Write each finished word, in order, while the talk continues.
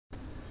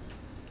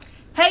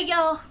Hey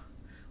y'all,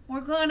 we're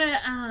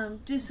gonna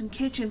do some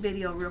kitchen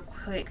video real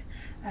quick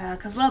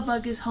because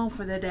Lovebug is home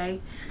for the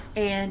day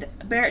and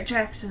Barrett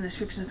Jackson is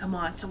fixing to come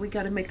on, so we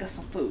gotta make us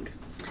some food.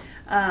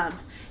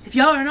 If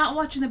y'all are not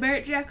watching the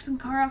Barrett Jackson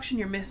car auction,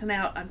 you're missing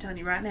out. I'm telling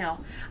you right now.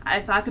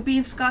 If I could be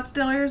in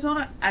Scottsdale,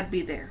 Arizona, I'd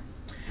be there.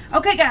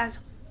 Okay guys,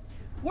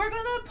 we're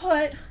gonna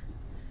put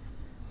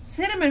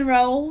cinnamon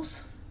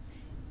rolls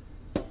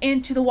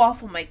into the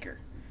waffle maker.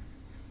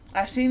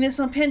 I've seen this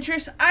on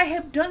Pinterest. I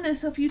have done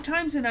this a few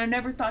times and I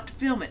never thought to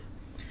film it.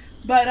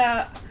 But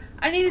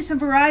I needed some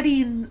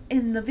variety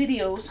in the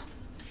videos.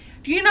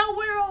 Do you know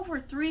we're over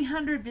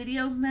 300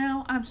 videos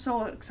now? I'm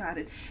so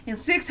excited. And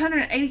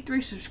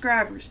 683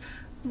 subscribers,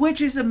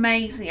 which is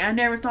amazing. I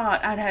never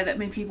thought I'd have that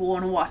many people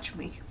want to watch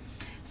me.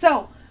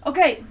 So,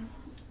 okay,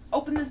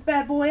 open this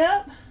bad boy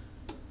up.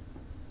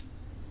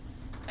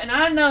 And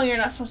I know you're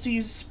not supposed to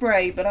use a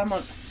spray, but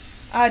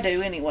I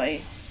do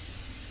anyway.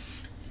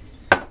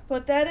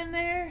 Put that in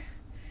there,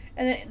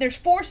 and then there's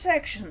 4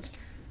 sections,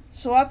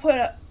 so I put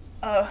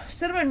a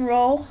cinnamon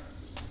roll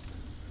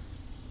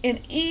in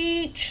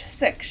each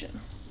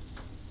section,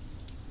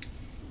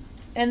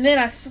 and then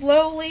I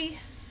slowly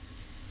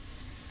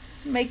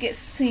make it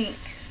sink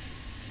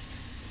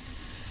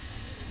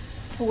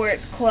to where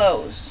it's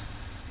closed.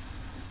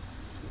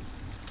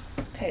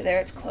 Okay, there,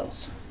 it's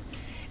closed.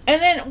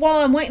 And then while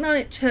I'm waiting on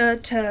it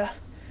to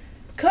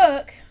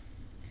cook,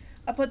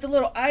 I put the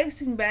little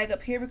icing bag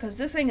up here because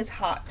this thing is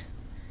hot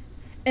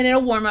and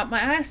it'll warm up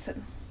my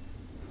icing.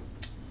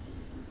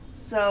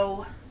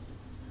 So,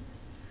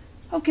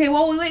 okay,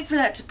 while we wait for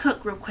that to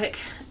cook real quick,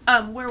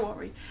 where were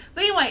we?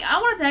 But anyway, I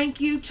want to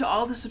thank you to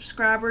all the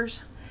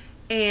subscribers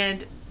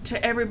and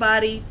to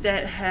everybody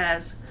that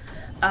has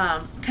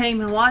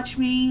came and watched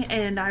me,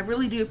 and I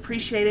really do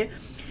appreciate it.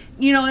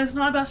 You know, it's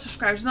not about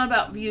subscribers, it's not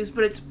about views,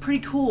 but it's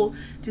pretty cool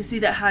to see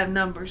that high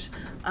numbers.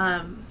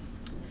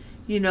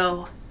 You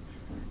know,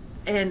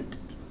 and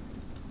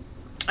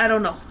I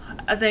don't know.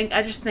 I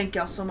just thank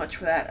y'all so much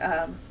for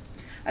that.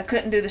 I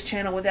couldn't do this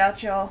channel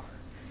without y'all,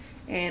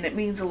 and it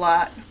means a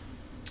lot.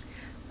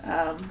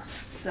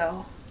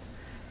 So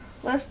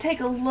let's take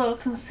a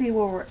look and see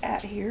where we're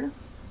at here.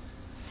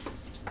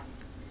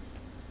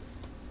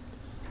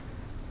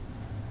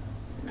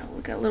 No,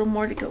 we got a little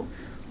more to go.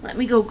 Let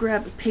me go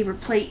grab a paper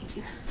plate.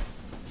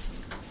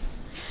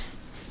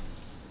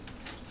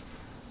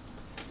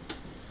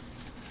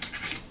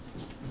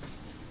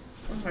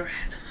 Alright.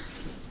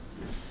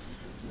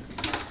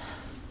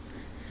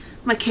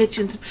 My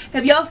kitchen's...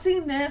 Have y'all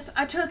seen this?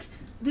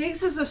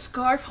 This is a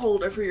scarf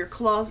holder for your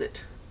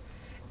closet.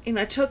 And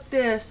I took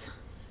this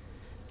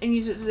and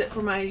used it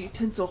for my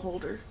utensil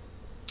holder.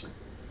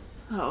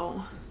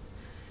 Oh.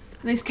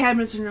 And these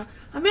cabinets are not...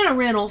 I'm in a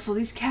rental, so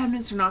these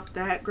cabinets are not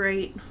that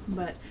great.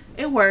 But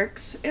it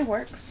works. It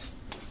works.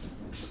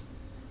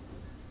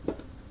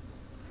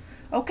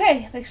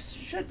 Okay, they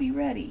should be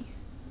ready.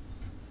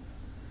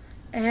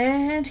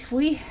 And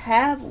we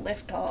have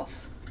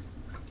liftoff.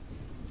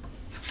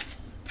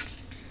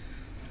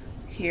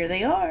 Here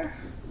they are.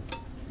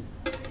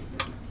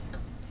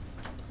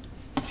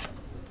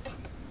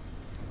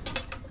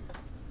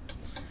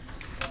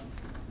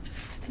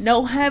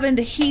 No having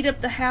to heat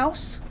up the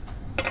house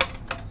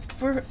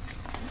for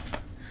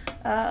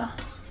and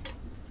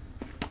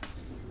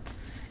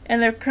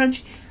they're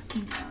crunchy.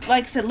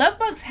 Like I said,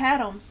 Lovebug's had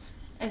them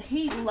and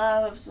he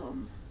loves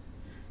them.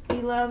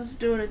 He loves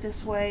doing it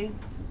this way.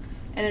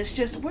 And it's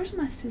just, where's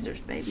my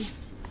scissors, baby?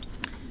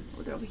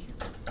 Oh, they're over here.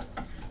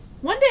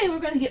 One day we're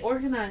going to get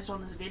organized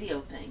on this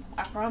video thing.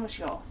 I promise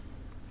y'all.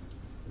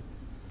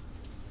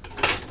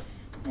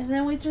 And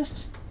then we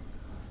just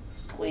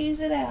squeeze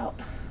it out.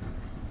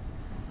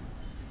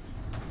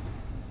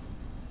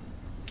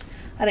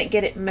 I didn't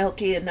get it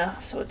melty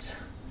enough, so it's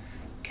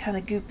kind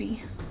of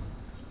goopy.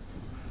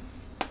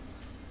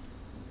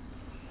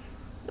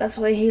 That's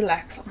the way he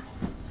likes them.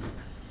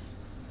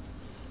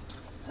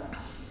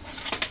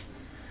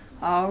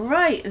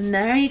 Alright, and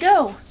there you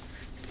go.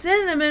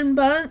 Cinnamon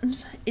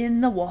buns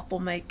in the waffle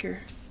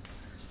maker.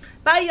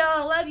 Bye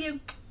y'all, love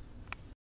you.